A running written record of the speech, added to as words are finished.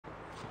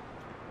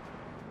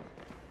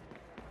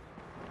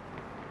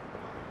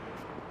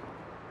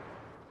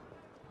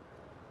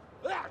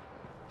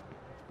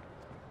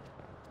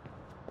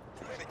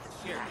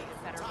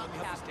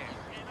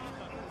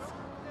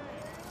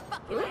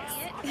Oops.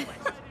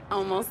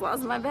 Almost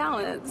lost my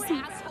balance.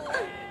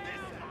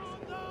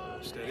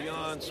 Steady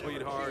on,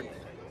 sweetheart.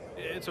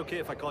 It's okay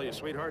if I call you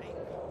sweetheart?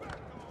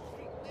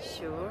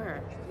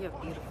 Sure. You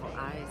have beautiful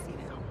eyes, you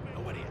know.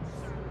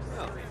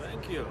 Oh,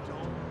 thank you.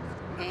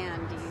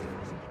 And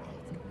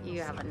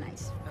you have a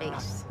nice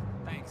face.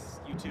 Thanks,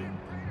 you too.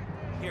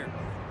 Here,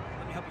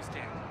 let me help you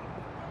stand.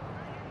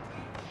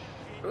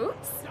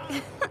 Oops.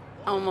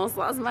 Almost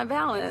lost my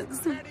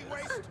balance. Whoa!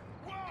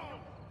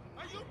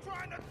 Are you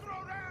trying to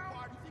throw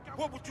down?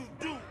 What would you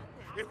do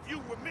if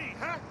you were me,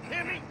 huh?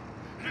 Hear me?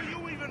 Do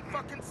you even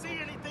fucking see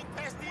anything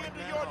past the end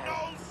of your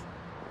nose?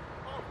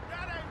 Oh,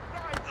 that ain't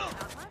right.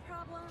 Not my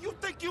problem. You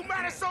think you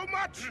matter so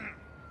much?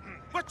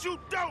 But you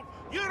don't.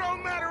 You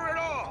don't matter at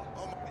all.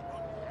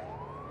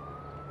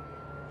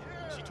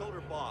 She told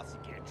her boss.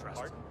 You can't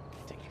trust her.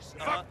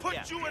 If I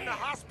put you in the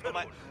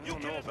hospital, you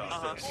can at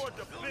least afford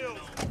the bills.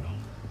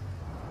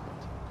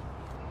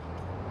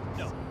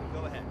 No,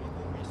 go ahead. What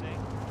were you saying?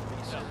 Are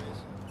you serious?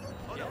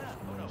 Oh, no.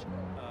 Oh, no.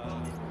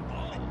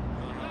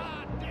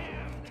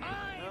 Goddamn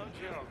time! No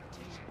joke.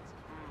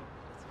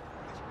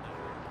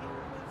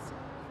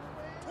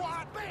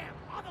 Twat! Bam!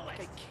 On the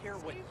list! I care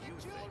what you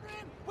think.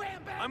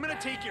 Wham, bam, I'm gonna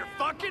take your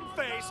fucking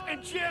face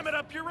and jam it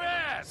up your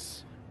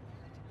ass!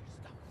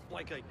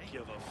 Like I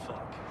give a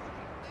fuck.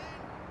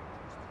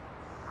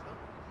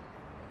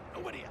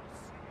 Nobody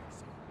else.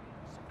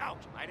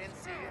 Out! I didn't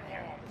see you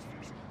there.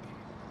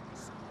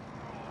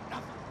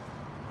 Nothing.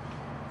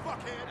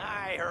 Fuckhead!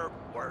 I heard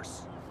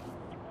worse.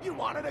 You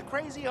wanted a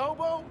crazy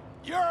hobo?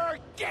 You're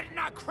getting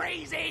a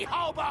crazy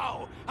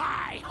hobo!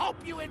 I hope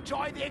you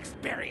enjoy the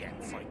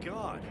experience! Oh my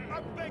god.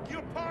 I beg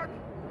your pardon?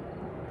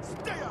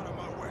 Stay out of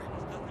my way.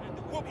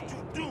 What would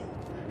you do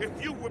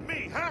if you were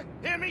me, huh?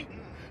 Hear me?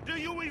 Do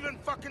you even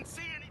fucking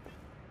see anything?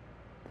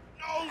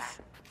 Nose?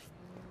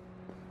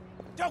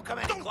 Don't come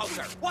any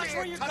closer. Watch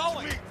where you're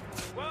going. Me.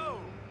 Whoa!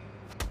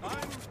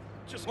 I'm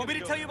just Want me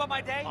to tell you about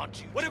my day?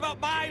 What about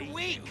my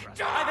week?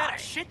 I've had a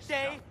shit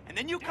day, and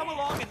then you come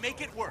along and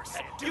make it worse.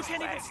 You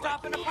can't even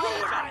stop and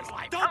apologize.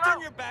 Don't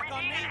turn your back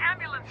on me. We need an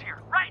ambulance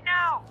here, right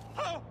now!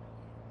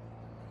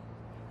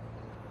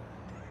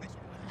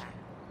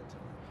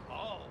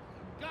 Oh,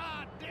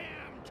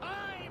 goddamn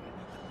time!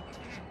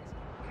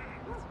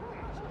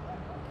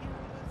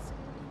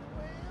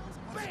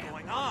 What's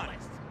going on?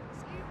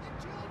 Save the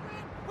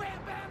children! Wham,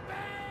 bam,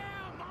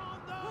 bam! On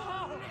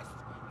the list!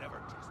 Never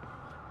just stop.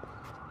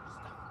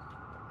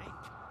 Hey.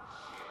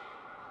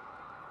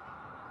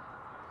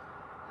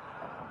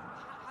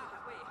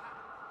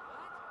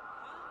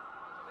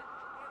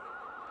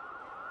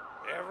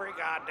 Every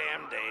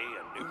goddamn day,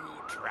 a new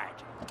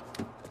tragedy.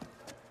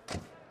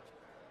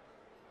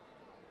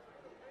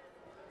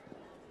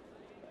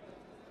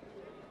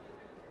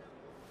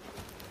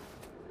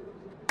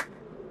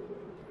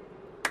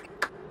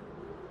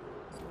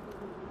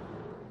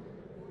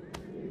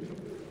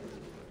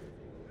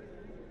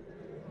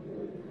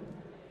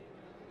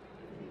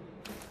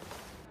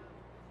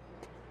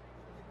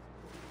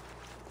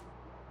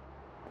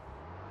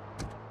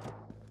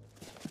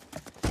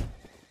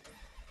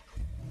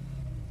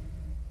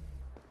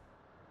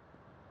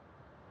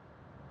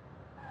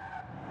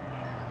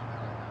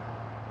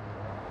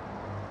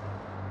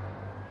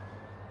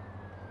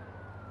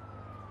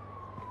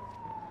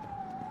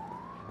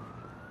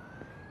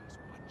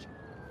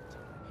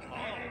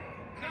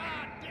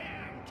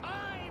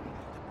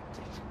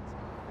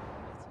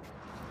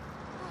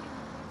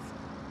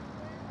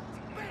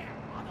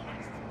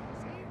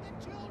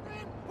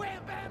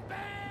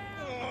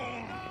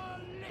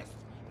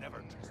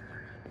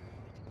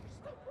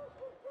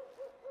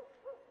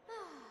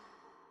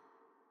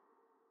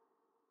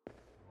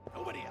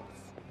 Nobody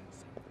else.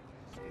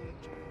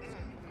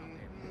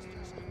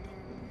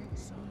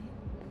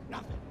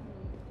 Nothing.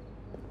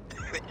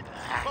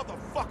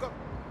 Motherfucker!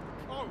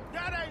 Oh,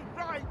 that ain't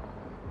right!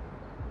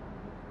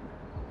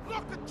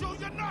 Look at you,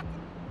 you're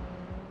nothing!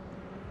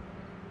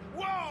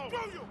 Whoa!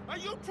 Screw you! Are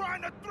you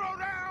trying to throw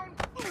down?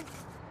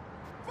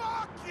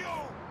 Fuck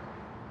you!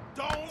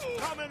 Don't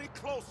come any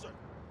closer!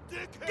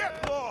 Dickhead!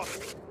 Get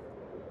lost!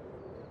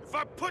 If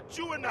I put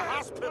you in the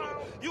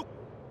hospital, you...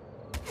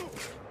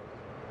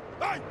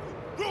 Hey!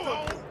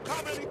 Don't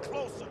come any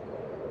closer!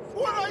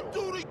 What'd I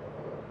do to...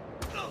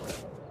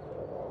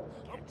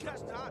 I'm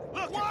just out.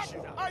 Look at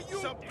you! Are you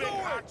some big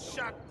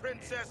hotshot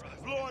princess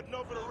lording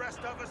over the rest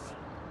of us?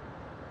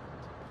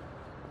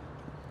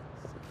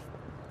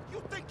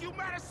 You think you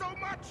matter so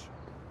much?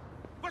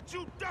 But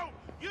you don't!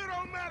 You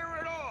don't matter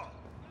at all!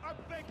 I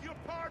beg your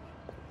pardon?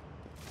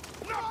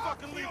 Not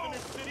fucking leaving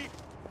this city!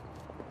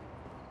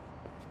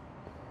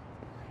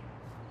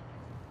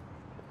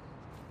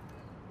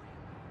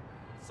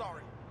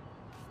 Sorry.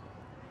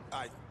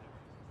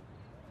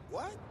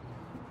 What?